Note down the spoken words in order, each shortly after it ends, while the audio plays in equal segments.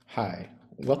Hi,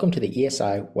 welcome to the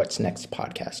ESI What's Next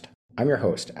podcast. I'm your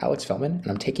host, Alex Feldman, and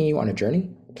I'm taking you on a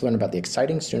journey to learn about the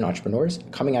exciting student entrepreneurs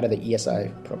coming out of the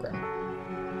ESI program.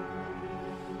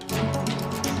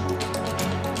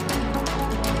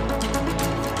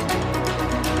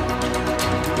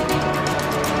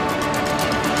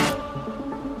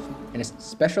 In a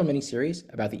special mini-series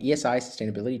about the ESI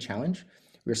Sustainability Challenge,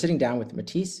 we are sitting down with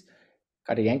Matiss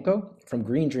Katanenko from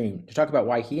Green Dream to talk about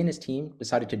why he and his team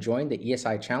decided to join the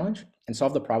ESI Challenge and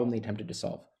solve the problem they attempted to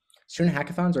solve. Student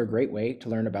hackathons are a great way to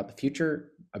learn about the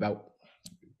future, about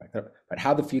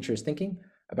how the future is thinking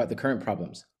about the current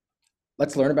problems.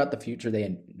 Let's learn about the future they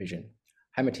envision.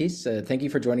 Hi, Matiss. Thank you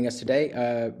for joining us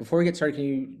today. Before we get started, can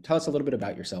you tell us a little bit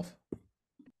about yourself?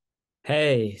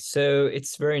 Hey, so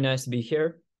it's very nice to be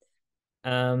here.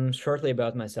 Shortly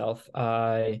about myself,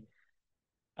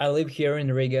 I live here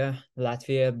in Riga,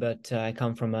 Latvia, but I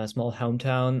come from a small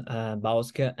hometown,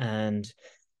 Bauska, and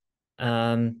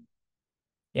um,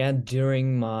 yeah,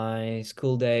 during my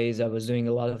school days, I was doing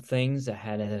a lot of things. I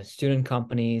had student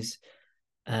companies,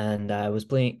 and I was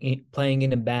playing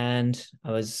in a band.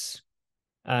 I was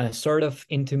sort of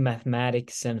into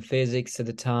mathematics and physics at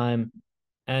the time.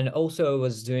 And also I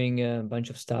was doing a bunch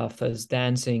of stuff as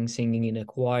dancing, singing in a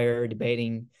choir,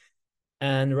 debating.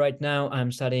 And right now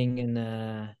I'm studying in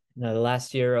the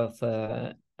last year of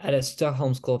at a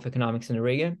Stockholm School of Economics in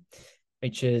Riga,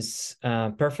 which is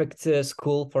a perfect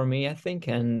school for me, I think.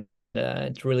 And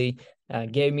it really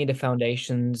gave me the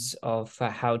foundations of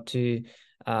how the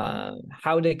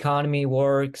economy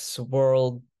works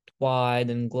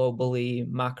worldwide and globally,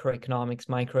 macroeconomics,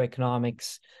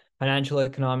 microeconomics, financial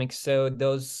economics. So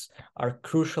those are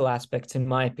crucial aspects, in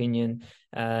my opinion,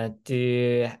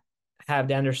 to have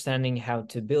the understanding how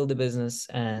to build a business.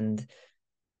 And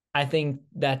I think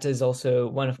that is also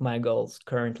one of my goals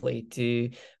currently, to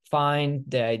find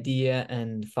the idea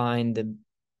and find the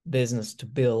business to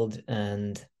build,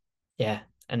 and yeah,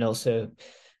 and also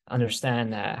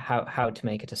understand how to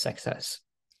make it a success.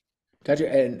 Gotcha.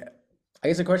 And I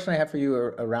guess the question I have for you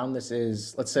around this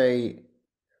is, let's say,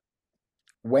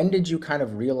 when did you kind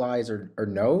of realize or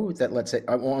know that, let's say,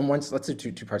 on once, let's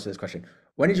do two parts of this question.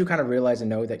 When did you kind of realize and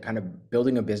know that kind of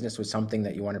building a business was something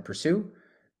that you want to pursue?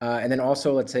 And then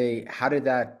also, let's say, how did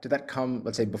that come,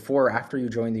 let's say, before or after you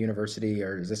joined the university,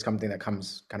 or is this something that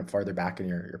comes kind of farther back in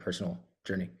your personal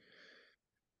journey?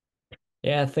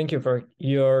 Yeah, thank you for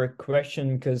your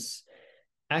question, because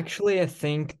actually, I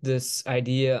think this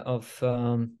idea of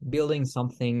building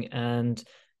something and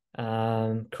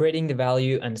creating the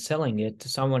value and selling it to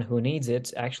someone who needs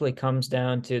it actually comes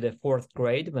down to the fourth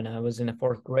grade, when I was in the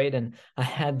fourth grade, and I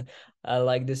had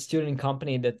like this student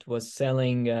company that was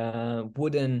selling um,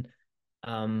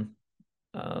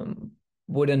 um,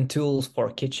 wooden tools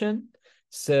for kitchen.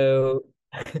 So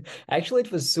actually,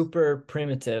 it was super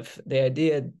primitive. The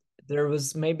idea, there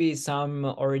was maybe some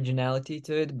originality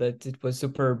to it, but it was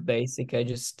super basic. I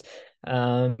just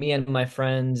me and my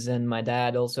friends and my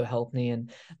dad also helped me,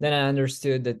 and then I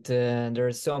understood that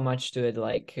there's so much to it,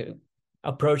 like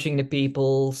approaching the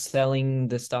people, selling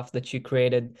the stuff that you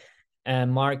created,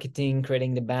 marketing,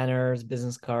 creating the banners,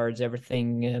 business cards,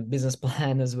 everything, business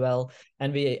plan as well.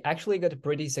 And we actually got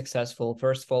pretty successful.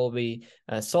 First of all, we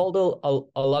sold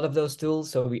a lot of those tools,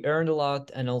 so we earned a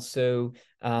lot. And also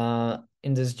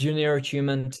in this junior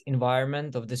achievement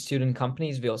environment of the student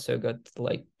companies, we also got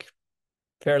like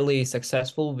fairly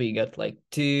successful. We got like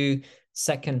two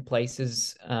second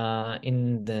places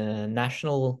in the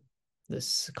national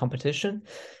this competition.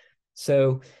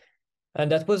 So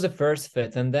and that was the first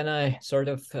fit. And then I sort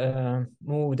of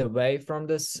moved away from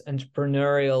this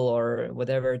entrepreneurial or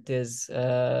whatever it is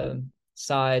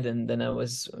side. And then I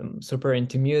was super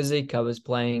into music. I was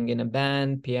playing in a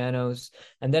band, pianos.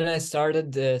 And then I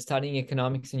started studying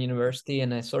economics in university.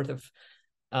 And I sort of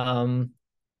um,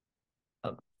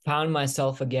 uh, found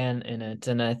myself again in it.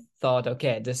 And I thought,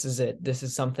 okay, this is it. This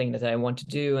is something that I want to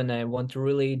do. And I want to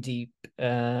really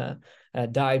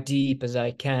dive deep as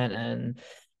I can. And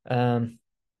um,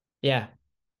 yeah,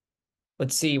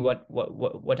 let's see what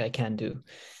I can do.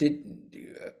 Did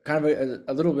kind of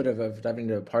a little bit of diving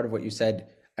into a part of what you said.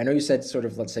 I know you said sort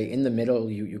of, let's say, in the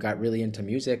middle, you got really into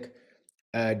music.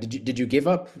 Did you give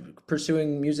up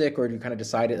pursuing music, or did you kind of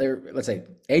decided, or let's say,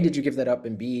 A, did you give that up,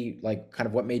 and B, like, kind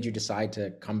of what made you decide to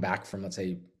come back from, let's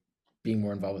say, being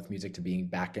more involved with music to being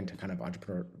back into kind of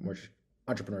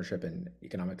entrepreneurship and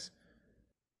economics?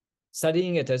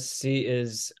 Studying at SC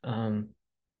is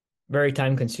very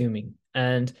time consuming,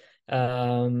 and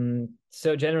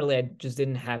so generally I just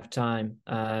didn't have time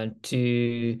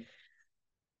to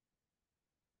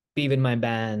be with my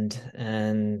band.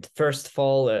 And first of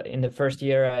all, in the first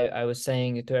year, I was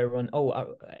saying to everyone,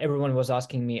 oh, everyone was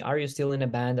asking me, are you still in a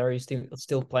band? Are you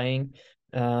still playing?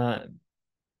 Uh,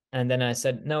 and then I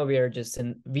said, no, we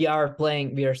are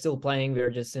playing, we are still playing. We are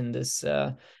just in this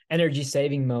energy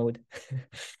saving mode.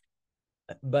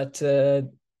 But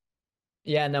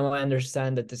yeah, now I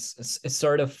understand that it's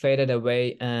sort of faded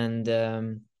away.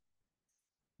 And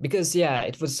because yeah,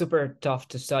 it was super tough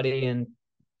to study and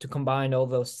to combine all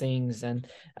those things. And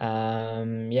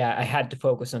yeah, I had to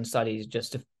focus on studies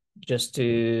just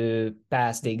to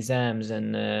pass the exams.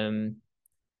 And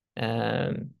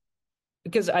um,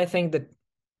 because I think that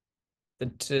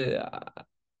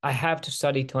I have to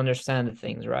study to understand the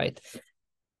things, right?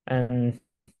 And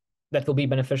that will be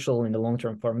beneficial in the long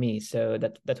term for me. So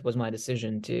that was my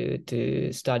decision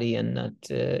to study and not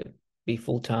be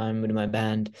full time with my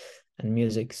band and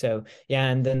music. So yeah,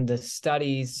 and then the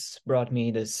studies brought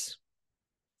me this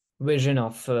vision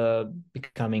of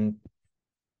becoming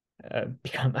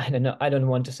become I don't know, I don't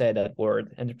want to say that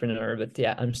word entrepreneur, but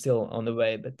yeah, I'm still on the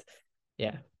way. But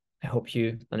yeah, I hope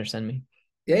you understand me.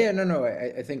 Yeah, yeah, no, no.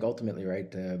 I think ultimately, right.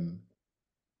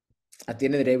 At the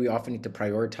end of the day, we often need to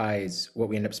prioritize what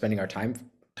we end up spending our time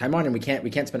on, and we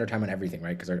can't spend our time on everything,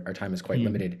 right? Because our time is quite Mm.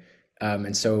 limited.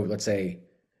 And so, let's say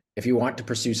if you want to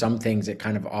pursue some things, it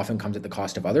kind of often comes at the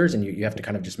cost of others, and you have to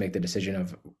kind of just make the decision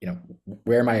of,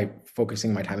 where am I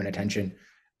focusing my time and attention.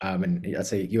 And let's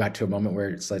say you got to a moment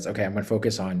where it's like, okay, I'm going to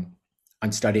focus on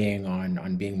studying,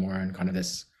 on being more on kind of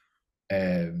this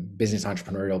business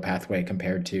entrepreneurial pathway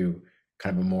compared to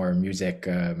kind of a more music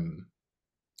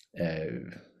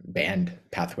band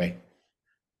pathway.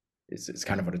 Is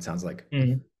kind of what it sounds like.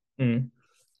 Mm. Mm.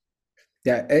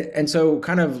 Yeah, and so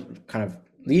kind of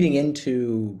leading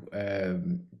into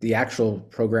the actual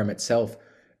program itself,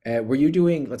 were you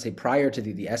doing, let's say, prior to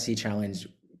the SC challenge,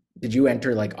 did you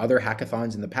enter like other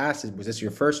hackathons in the past? Was this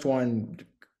your first one?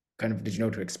 Kind of, did you know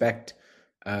what to expect?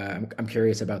 I'm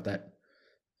curious about that.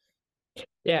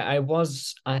 Yeah, I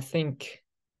was, I think,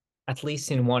 at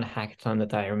least in one hackathon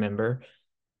that I remember.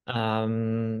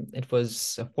 It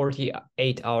was a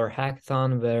 48-hour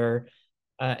hackathon where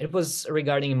it was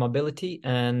regarding mobility,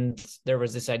 and there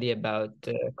was this idea about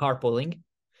carpooling.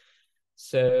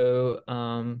 So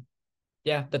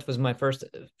yeah, that was my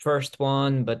first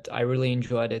one, but I really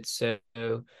enjoyed it. So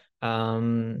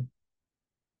um,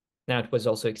 now it was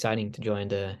also exciting to join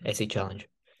the SE Challenge.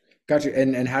 Gotcha.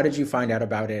 And how did you find out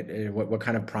about it? What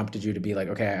kind of prompted you to be like,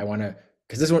 okay, I want to?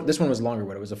 Because this one was longer.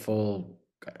 What, it was a full,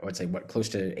 I would say, what, close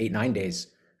to 8 9 days.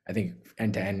 I think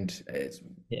end to end. It's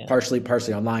Yeah. partially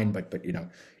online, but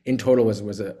in total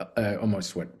was a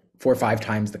almost what, 4 or 5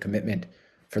 times the commitment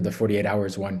for the 48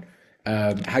 hours one.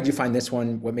 How'd you find this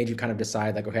one? What made you kind of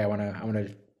decide like, okay, I want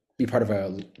to be part of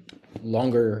a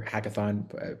longer hackathon,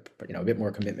 but a bit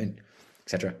more commitment,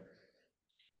 etc.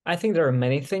 I think there are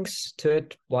many things to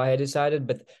it why I decided,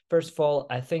 but first of all,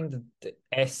 I think that the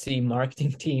SC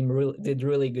marketing team did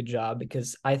really good job,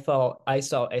 because I thought I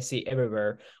saw SC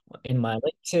everywhere in my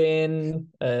LinkedIn,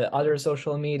 other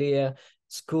social media,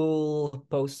 school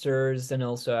posters, and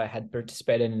also I had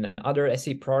participated in other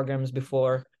SC programs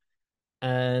before.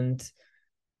 And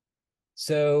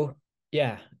so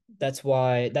yeah, that's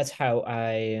how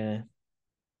uh,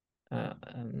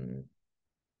 um,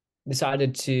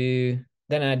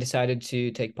 I decided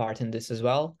to take part in this as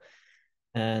well.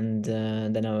 And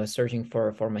then I was searching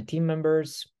for my team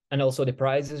members, and also the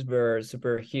prizes were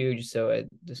super huge. So I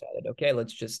decided, okay,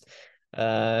 let's just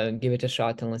give it a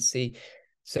shot and let's see.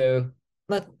 So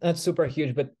not super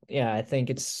huge, but yeah, I think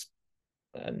it's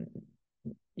um,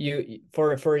 you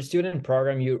for a student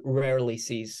program, you rarely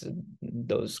see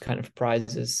those kind of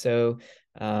prizes. So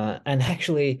and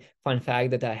actually, fun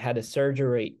fact that I had a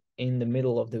surgery in the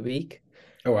middle of the week.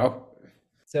 Oh wow.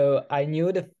 So I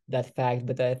knew that fact,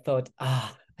 but I thought,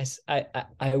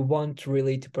 I want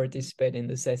really to participate in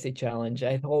the SESI challenge.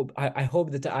 I hope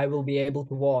that I will be able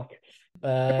to walk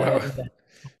Wow.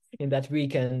 in that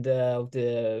weekend of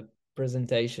the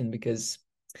presentation, because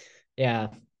yeah,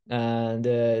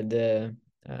 the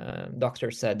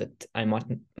doctor said that I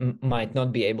might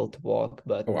not be able to walk,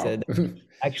 but Oh wow.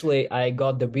 actually, I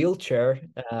got the wheelchair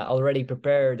already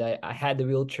prepared. I had the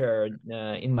wheelchair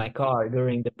in my car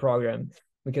during the program,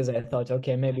 because I thought,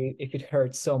 okay, maybe if it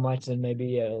hurts so much, then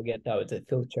maybe I'll get out a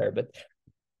wheelchair. But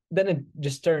then it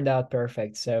just turned out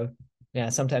perfect. So yeah,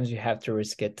 sometimes you have to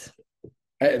risk it.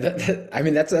 I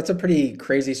mean, that's a pretty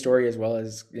crazy story, as well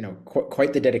as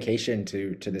quite the dedication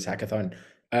to this hackathon.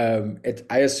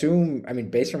 I assume, I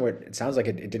mean, based on what it sounds like,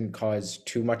 it didn't cause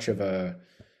too much of a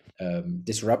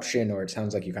disruption, or it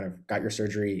sounds like you kind of got your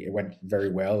surgery, it went very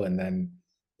well, and then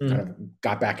kind Mm. of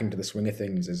got back into the swing of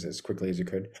things as quickly as you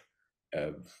could.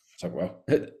 Uh, so well,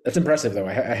 that's impressive though.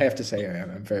 I have to say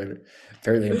I'm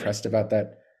fairly impressed about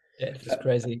that. Yeah, it was Uh,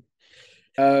 crazy.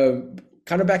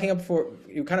 Kind of backing up for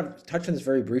you kind of touched on this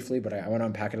very briefly, but I want to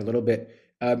unpack it a little bit.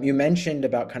 You mentioned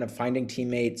about kind of finding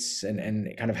teammates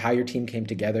and kind of how your team came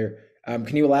together.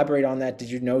 Can you elaborate on that? Did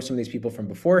you know some of these people from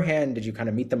beforehand? Did you kind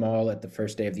of meet them all at the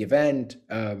first day of the event?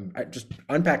 Just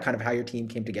unpack kind of how your team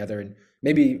came together, and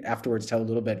maybe afterwards tell a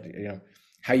little bit,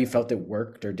 how you felt it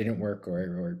worked or didn't work,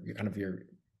 or your kind of your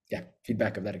yeah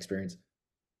feedback of that experience.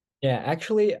 Yeah,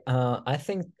 actually, I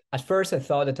think at first I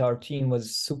thought that our team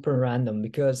was super random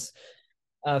because,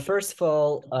 first of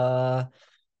all,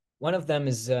 one of them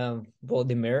is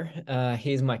Vladimir.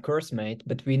 He's my course mate,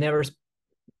 but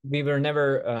we were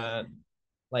never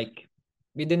like,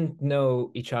 we didn't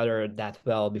know each other that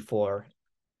well before.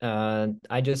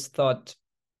 I just thought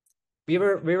we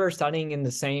were studying in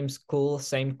the same school,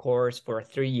 same course for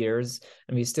 3 years,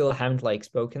 and we still haven't like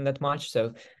spoken that much.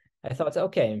 So I thought,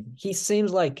 okay, he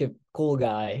seems like a cool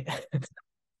guy.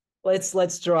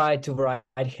 Let's try to write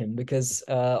him because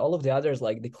all of the others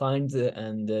like declined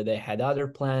and they had other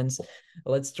plans.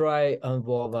 Let's try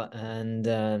Vova and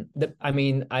I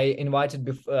mean I invited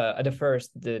at the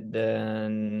first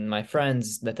my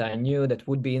friends that I knew that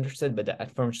would be interested, but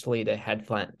unfortunately they had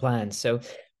plans. So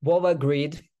Vova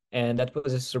agreed, and that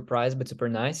was a surprise but super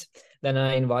nice. Then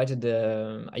I invited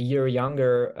a year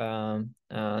younger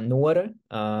Noor,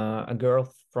 a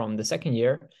girl from the second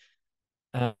year.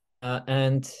 Uh,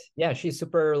 and yeah, she's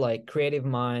super like creative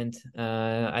mind.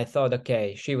 I thought,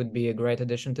 okay, she would be a great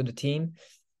addition to the team.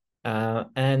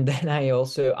 And then I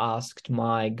also asked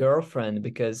my girlfriend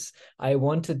because I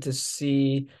wanted to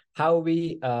see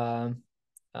um,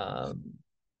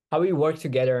 how we work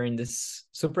together in this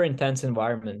super intense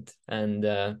environment.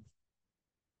 And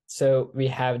so we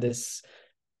have this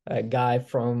a guy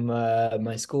from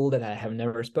my school that I have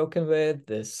never spoken with,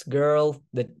 this girl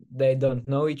that they don't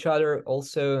know each other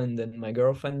also, and then my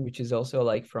girlfriend, which is also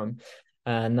like from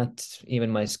not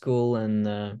even my school.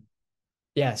 And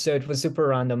yeah, so it was super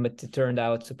random, but it turned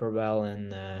out super well,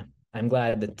 and I'm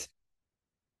glad that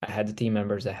I had the team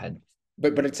members I had.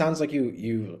 But it sounds like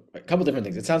you a couple different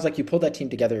things. It sounds like you pulled that team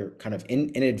together kind of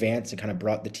in advance and kind of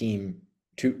brought the team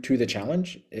to the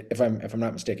challenge. If I'm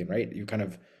not mistaken, right? You kind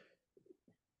of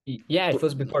Yeah, it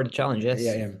was before the challenge, yeah,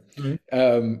 yes. yeah.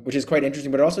 Mhm. Which is quite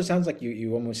interesting. But it also sounds like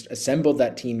you almost assembled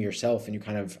that team yourself, and you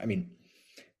kind of, I mean,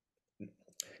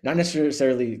 not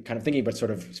necessarily kind of thinking, but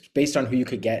sort of based on who you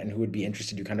could get and who would be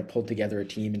interested, you kind of pulled together a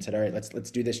team and said, all right,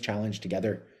 let's do this challenge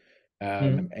together.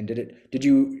 Mhm. And did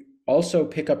you also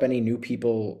pick up any new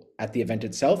people at the event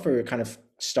itself, or kind of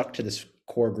stuck to this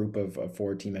core group of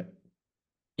four team?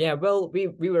 Yeah, well,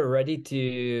 we were ready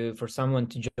to for someone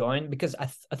to join because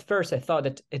at first I thought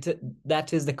that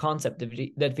that is the concept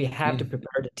that we have to Mm,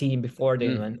 prepare the team before the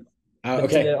mm. event. But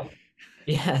Okay.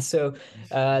 yeah, so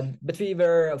but we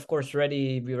were of course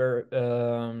ready. We were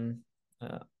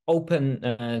open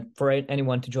for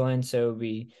anyone to join. So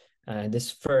we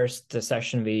this first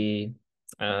session we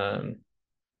um,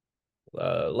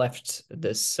 left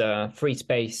this free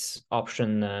space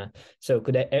option, so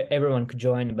everyone could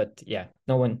join. But yeah,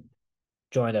 no one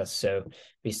joined us, so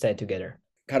we stayed together.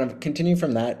 Kind of continue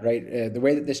from that, right? The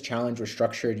way that this challenge was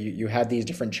structured, you had these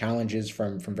different challenges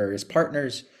from various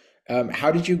partners. How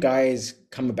did you guys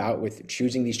come about with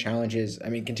choosing these challenges? I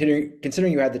mean,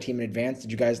 considering you had the team in advance,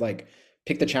 did you guys like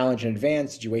pick the challenge in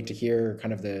advance? Did you wait to hear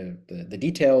kind of the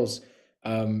details?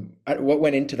 What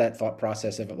went into that thought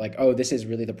process of like, oh, this is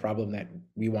really the problem that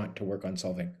we want to work on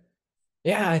solving?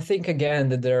 Yeah, I think again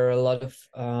that there are a lot of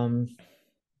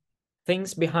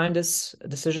things behind this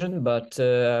decision, but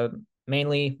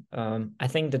mainly I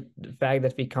think that the fact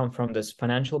that we come from this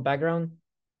financial background,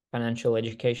 financial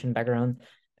education background,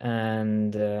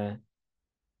 and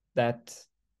that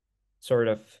sort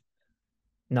of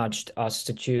nudged us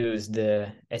to choose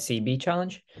the SEB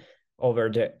challenge over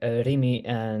the RIMI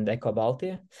and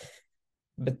Ecobalti.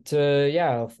 But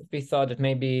yeah, we thought that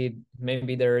maybe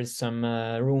there is some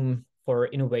room for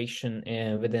innovation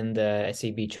within the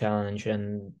SEB challenge,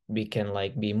 and we can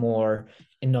like be more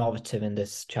innovative in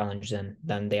this challenge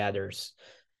than the others.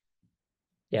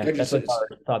 Yeah, Gotcha. that was our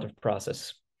thought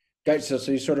process. Gotcha.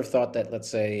 So you sort of thought that, let's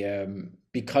say,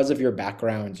 because of your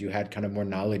backgrounds, you had kind of more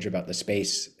knowledge about the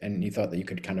space, and you thought that you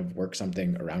could kind of work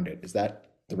something around it. Is that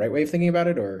the right way of thinking about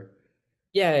it, or?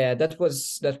 Yeah, yeah, that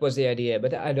was the idea,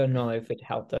 but I don't know if it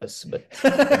helped us. But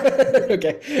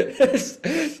Okay.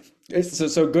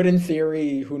 So good in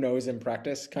theory, who knows in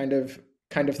practice, kind of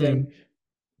thing.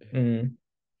 mm, mm.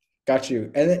 Got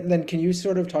you. And then can you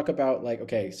sort of talk about like,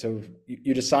 okay, so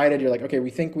you decided you're like, okay, we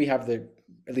think we have the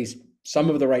at least some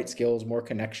of the right skills, more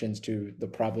connections to the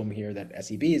problem here that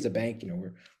SEB is a bank,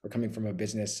 we're coming from a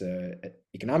business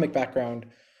economic background.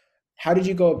 How did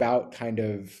you go about kind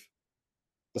of,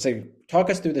 let's say, talk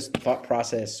us through this thought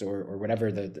process or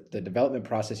whatever the development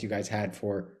process you guys had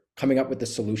for coming up with the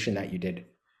solution that you did?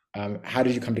 How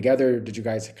did you come together? Did you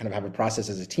guys kind of have a process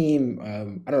as a team?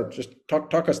 I don't know, just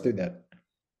talk us through that.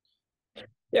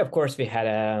 Yeah, of course, we had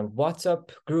a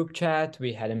WhatsApp group chat.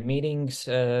 We had a meetings,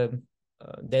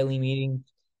 daily meeting.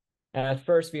 At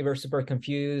first, we were super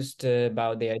confused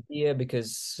about the idea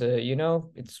because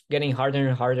it's getting harder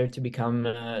and harder to become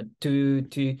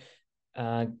to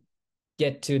uh,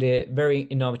 get to the very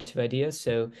innovative ideas.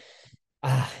 So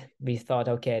we thought,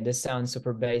 okay, this sounds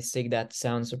super basic, that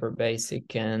sounds super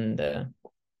basic, and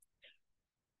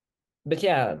but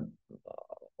yeah,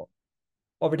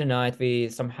 over the night we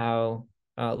somehow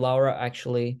Laura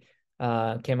actually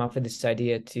came up with this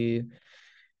idea to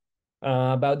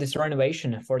about this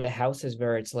renovation for the houses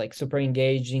where it's like super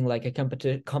engaging, like a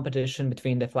competition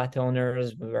between the flat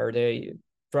owners where they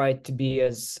try to be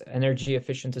as energy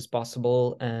efficient as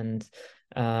possible and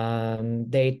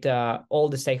data all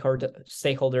the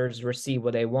stakeholders receive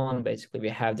what they want. Basically, we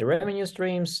have the revenue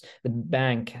streams, the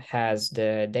bank has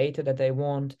the data that they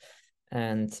want,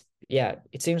 and yeah,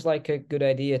 it seems like a good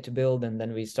idea to build. And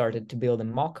then we started to build a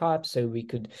mock-up so we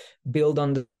could build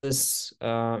on this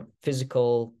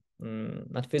physical,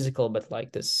 not physical, but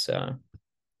like this.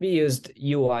 We used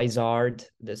UiZard,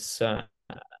 this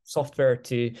software,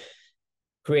 to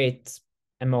create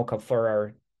a mock-up for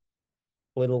our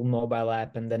little mobile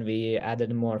app, and then we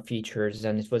added more features,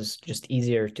 and it was just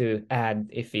easier to add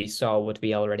if we saw what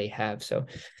we already have. So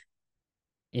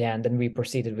yeah, and then we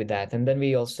proceeded with that, and then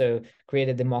we also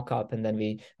created the mock-up, and then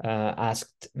we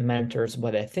asked mentors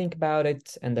what they think about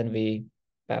it, and then we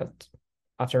about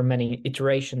after many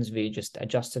iterations we just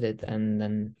adjusted it, and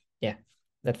then yeah,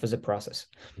 that was the process.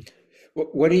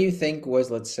 What do you think was,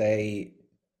 let's say,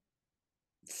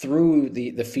 through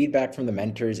the feedback from the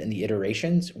mentors and the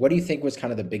iterations, what do you think was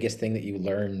kind of the biggest thing that you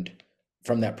learned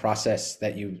from that process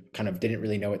that you kind of didn't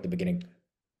really know at the beginning?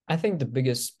 I think the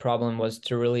biggest problem was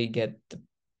to really get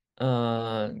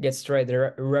straight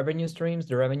the revenue streams,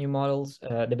 the revenue models,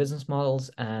 the business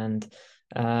models, and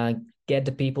uh, get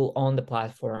the people on the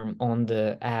platform, on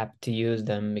the app to use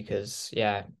them. Because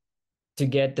yeah, to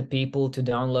get the people to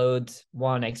download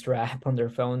one extra app on their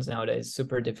phones nowadays is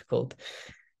super difficult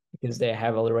because they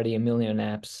have already a million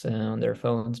apps on their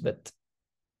phones. But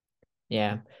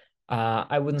yeah,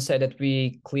 I wouldn't say that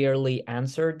we clearly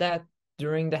answered that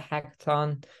during the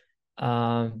hackathon,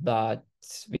 but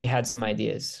we had some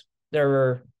ideas. There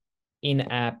were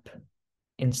in-app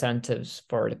incentives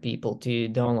for the people to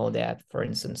download the app. For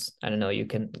instance, I don't know, you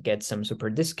can get some super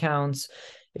discounts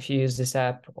if you use this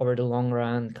app over the long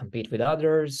run, compete with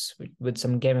others with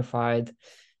some gamified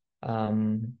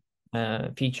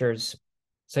features.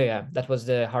 So yeah, that was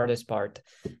the hardest part.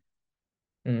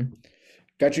 Mm.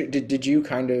 Got you. Did you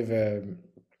kind of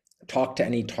talk to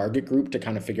any target group to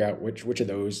kind of figure out which of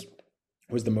those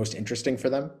was the most interesting for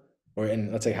them? Or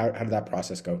and let's say how did that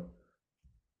process go?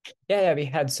 Yeah, we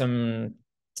had some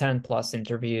 10 plus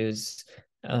interviews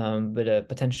with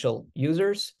potential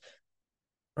users.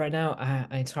 Right now,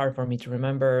 it's hard for me to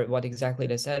remember what exactly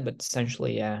they said, but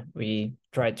essentially, yeah, we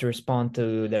tried to respond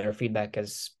to their feedback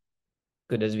as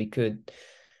good as we could.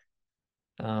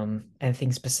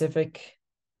 Anything specific?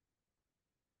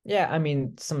 Yeah, I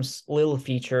mean, some little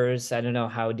features. I don't know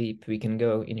how deep we can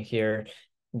go in here.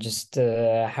 Just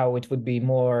how it would be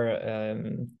more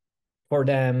for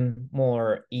them,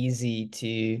 more easy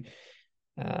to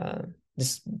uh,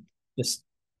 just just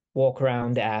walk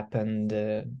around the app and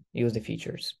use the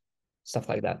features, stuff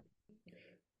like that.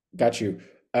 Got you.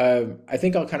 I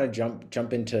think I'll kind of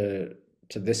jump into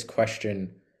this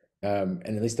question, and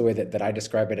at least the way that I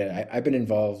describe it. I've been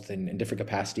involved in different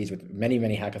capacities with many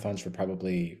hackathons for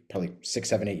probably 6,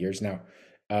 7, 8 years now.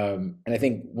 And I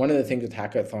think one of the things with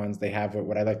hackathons, they have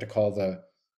what I like to call the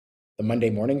Monday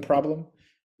morning problem,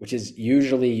 which is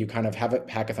usually you kind of have a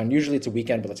hackathon. Usually it's a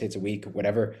weekend, but let's say it's a week,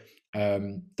 whatever.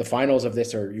 The finals of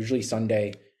this are usually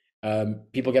Sunday.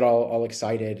 People get all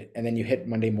excited, and then you hit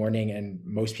Monday morning, and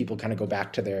most people kind of go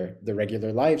back to their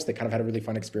regular lives. They kind of had a really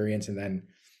fun experience, and then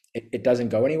it doesn't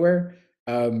go anywhere.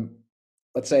 Um,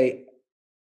 let's say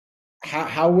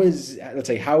how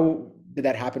did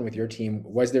that happen with your team?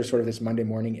 Was there sort of this Monday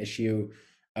morning issue?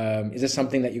 Is this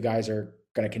something that you guys are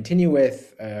going to continue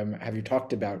with? Have you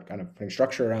talked about kind of putting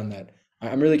structure around that?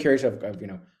 I'm really curious of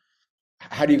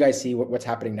how do you guys see what's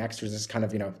happening next? Or is this kind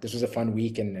of, this was a fun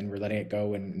week and we're letting it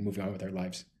go and moving on with our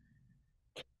lives?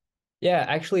 Yeah,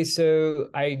 actually, so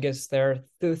I guess there are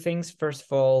two things. First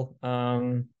of all,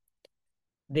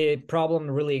 the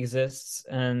problem really exists,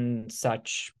 and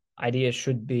such ideas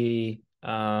should be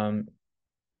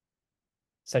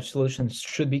such solutions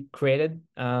should be created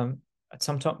at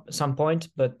some point.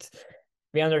 But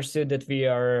we understood that we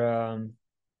are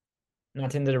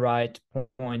not in the right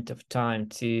point of time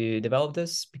to develop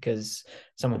this because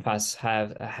some of us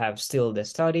have still the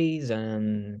studies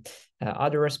and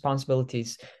other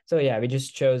responsibilities. So yeah, we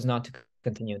just chose not to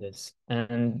continue this.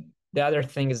 And the other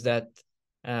thing is that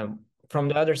from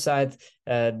the other side,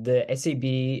 the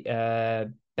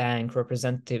SEB bank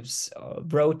representatives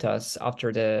wrote us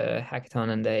after the hackathon,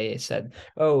 and they said,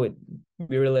 "Oh,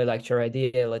 we really liked your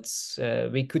idea.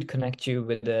 We could connect you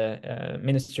with the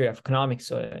Ministry of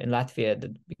Economics in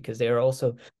Latvia because they are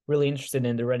also really interested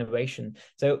in the renovation."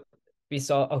 So we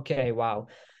saw, okay, wow,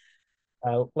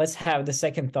 let's have the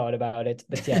second thought about it.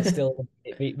 But yeah, still,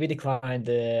 we declined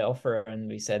the offer and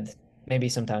we said maybe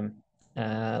sometime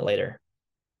later.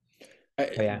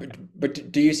 So yeah.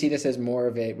 But do you see this as more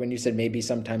of a, when you said maybe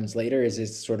sometimes later, is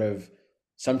this sort of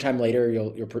sometime later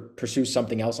you'll pursue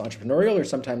something else entrepreneurial, or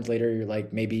sometimes later you're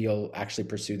like maybe you'll actually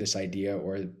pursue this idea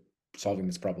or solving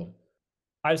this problem?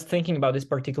 I was thinking about this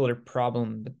particular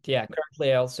problem, but yeah,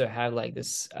 currently I also have like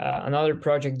this another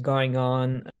project going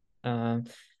on, uh,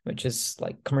 which is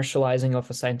like commercializing of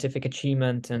a scientific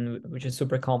achievement, and which is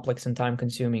super complex and time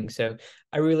consuming. So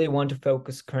I really want to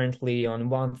focus currently on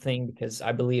one thing because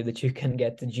I believe that you can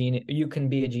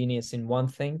be a genius in one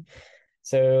thing.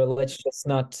 So let's just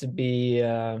not be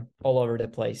all over the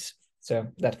place. So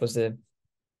that was the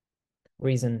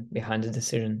reason behind the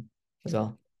decision as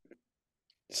well.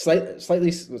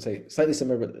 Slightly, let's say slightly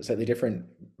similar but slightly different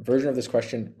version of this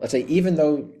question. Let's say even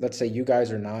though, let's say you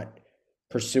guys are not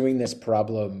pursuing this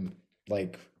problem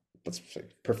like, let's say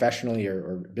professionally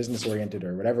or business oriented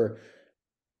or whatever,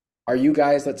 are you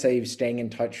guys, let's say, staying in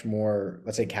touch more,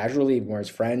 let's say casually, more as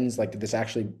friends? Like, did this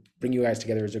actually bring you guys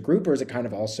together as a group, or is it kind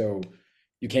of also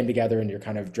you came together and you're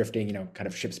kind of drifting, kind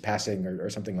of ships passing or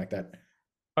something like that?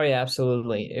 Oh yeah,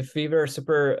 absolutely. If we were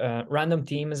super random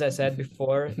team, as I said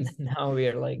before, now we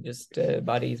are like just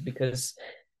buddies because,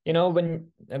 when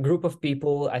a group of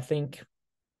people, I think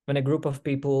when a group of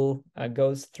people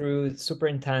goes through super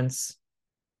intense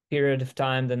period of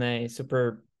time, then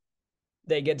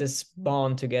they get this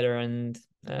bond together, and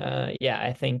yeah,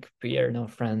 I think we are now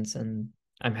friends, and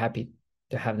I'm happy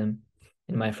to have them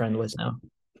in my friend list now.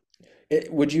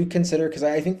 Would you consider, because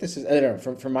I think this is, I don't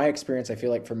know, from my experience, I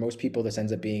feel like for most people this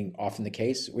ends up being often the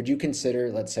case. Would you consider,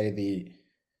 let's say, the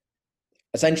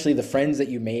essentially the friends that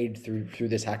you made through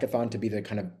this hackathon to be the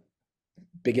kind of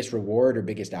biggest reward or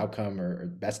biggest outcome or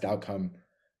best outcome?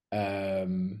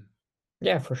 Um,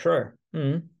 Yeah, for sure.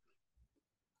 Kind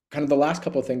of the last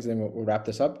couple of things, and then we'll wrap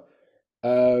this up.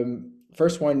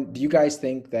 First one, do you guys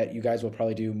think that you guys will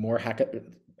probably do more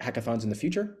hackathons in the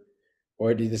future?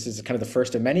 Or do this is kind of the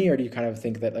first of many, or do you kind of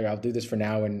think that like I'll do this for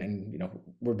now and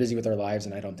we're busy with our lives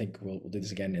and I don't think we'll do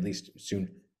this again at least soon?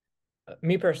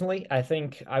 Me personally, I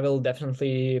think I will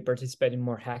definitely participate in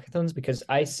more hackathons because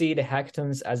I see the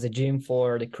hackathons as a gym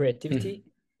for the creativity,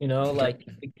 Okay. like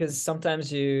because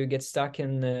sometimes you get stuck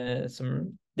in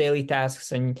some daily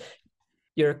tasks and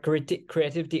your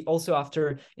creativity also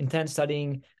after intense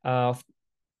studying of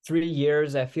 3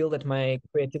 years, I feel that my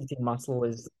creativity muscle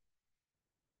is,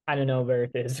 I don't know where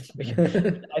it is.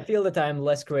 I feel that I'm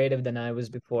less creative than I was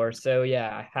before. So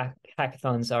yeah,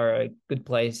 hackathons are a good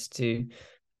place to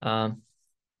um,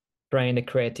 train the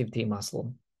creativity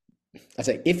muscle. I'd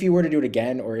say if you were to do it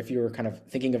again, or if you were kind of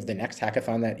thinking of the next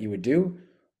hackathon that you would do,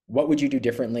 what would you do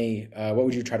differently? What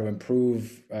would you try to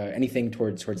improve? Anything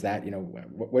towards that?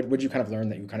 What would you kind of learn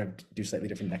that you kind of do slightly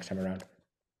different next time around?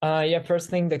 Yeah, first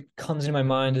thing that comes in my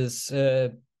mind is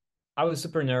I was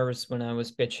super nervous when I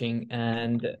was pitching,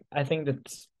 and I think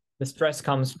that the stress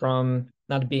comes from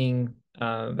not being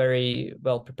very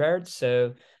well prepared.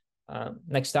 So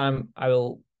next time I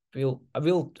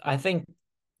think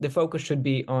the focus should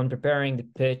be on preparing the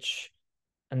pitch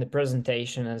and the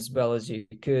presentation as well as you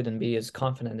could and be as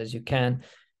confident as you can.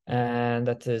 And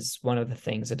that is one of the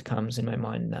things that comes in my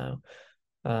mind now.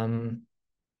 Um,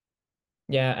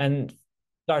 yeah, and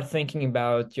start thinking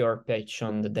about your pitch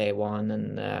on the day one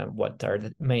and what are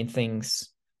the main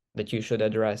things that you should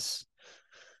address.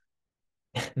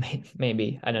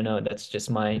 Maybe, I don't know. That's just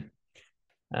my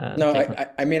No, take on.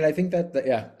 I mean I think that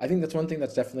yeah, I think that's one thing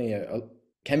that's definitely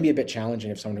can be a bit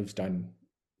challenging if someone who's done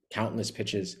countless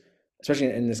pitches,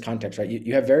 especially in this context, right?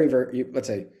 You have let's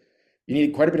say you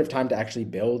need quite a bit of time to actually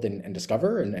build and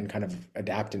discover and kind of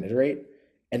adapt and iterate.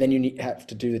 And then have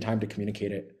to do the time to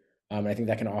communicate it. And I think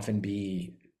that can often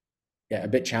be, yeah, a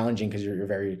bit challenging because you're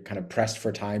very kind of pressed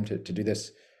for time to do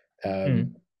this.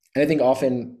 Mm. And I think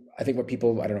often, I think what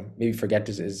people, I don't know, maybe forget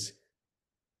is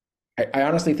I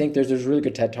honestly think there's a really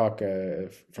good TED talk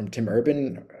from Tim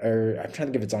Urban, or I'm trying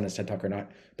to think if it's on his TED talk or not,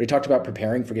 but he talked about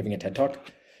preparing for giving a TED talk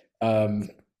um,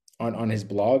 on his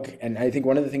blog. And I think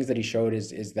one of the things that he showed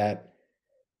is that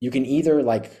you can either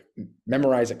like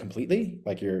memorize it completely,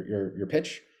 like your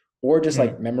pitch, or just Mm.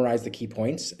 like memorize the key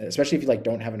points. Especially if you like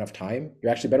don't have enough time,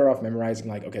 you're actually better off memorizing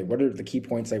like, okay, what are the key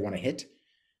points I want to hit?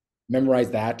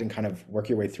 Memorize that and kind of work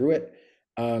your way through it.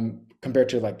 Compared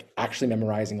to like actually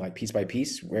memorizing like piece by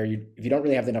piece, where if you don't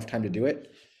really have enough time to do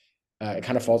it, it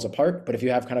kind of falls apart. But if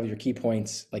you have kind of your key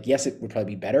points, like yes, it would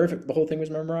probably be better if the whole thing was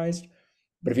memorized.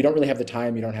 But if you don't really have the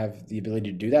time, you don't have the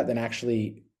ability to do that, then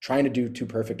actually trying to do too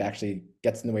perfect actually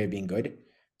gets in the way of being good.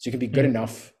 So you can be good Mm.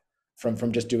 enough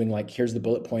from just doing like, here's the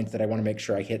bullet points that I want to make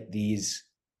sure I hit these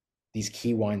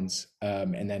key ones,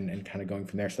 and then and kind of going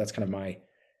from there. So that's kind of my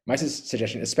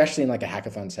suggestion, especially in like a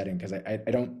hackathon setting, because I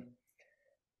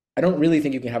don't really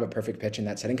think you can have a perfect pitch in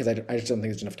that setting because I just don't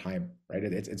think there's enough time, right?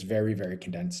 It's very, very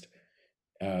condensed.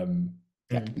 Yeah,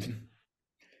 Mm.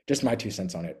 just my 2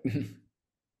 cents on it.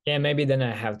 Yeah, maybe then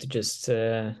I have to just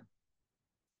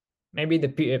maybe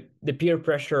the peer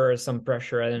pressure or some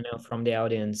pressure, I don't know, from the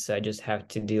audience. I just have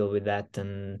to deal with that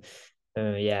and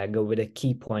yeah, go with a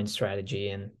key point strategy.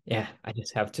 And yeah, I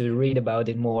just have to read about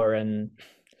it more and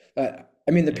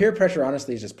I mean, the yeah. peer pressure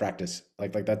honestly is just practice.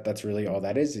 Like that. That's really all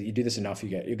that is. You do this enough,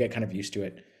 you get kind of used to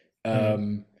it.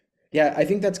 Mm. Yeah, I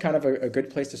think that's kind of a good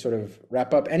place to sort of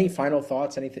wrap up. Any final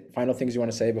thoughts? Any final things you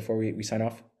want to say before we sign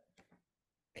off?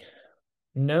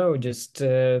 No, just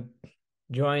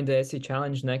join the SE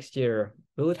challenge next year.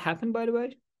 Will it happen, by the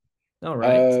way? No,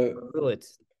 right? Uh, Or will it?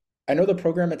 I know the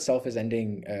program itself is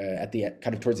ending at the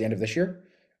kind of towards the end of this year.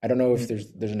 I don't know if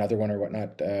Mm. there's another one or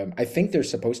whatnot. I think there's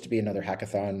supposed to be another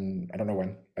hackathon. I don't know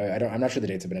when. I'm not sure the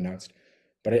dates have been announced,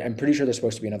 but I'm pretty sure there's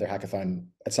supposed to be another hackathon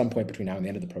at some point between now and the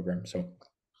end of the program. So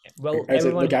Well, I say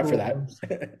everyone look out for who that. wants,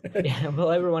 yeah,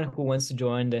 well, everyone who wants to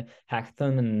join the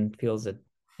hackathon and feels that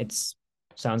it's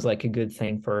sounds like a good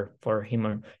thing for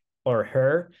him or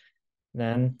her,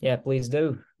 then yeah, please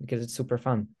do because it's super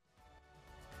fun.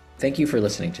 Thank you for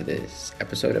listening to this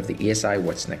episode of the ESI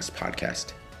What's Next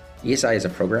podcast. ESI is a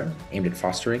program aimed at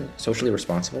fostering socially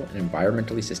responsible and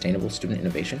environmentally sustainable student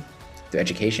innovation through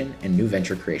education and new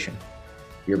venture creation.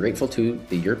 We are grateful to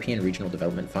the European Regional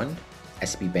Development Fund,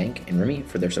 SB Bank, and RIMI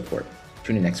for their support.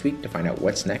 Tune in next week to find out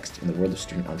what's next in the world of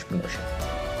student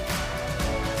entrepreneurship.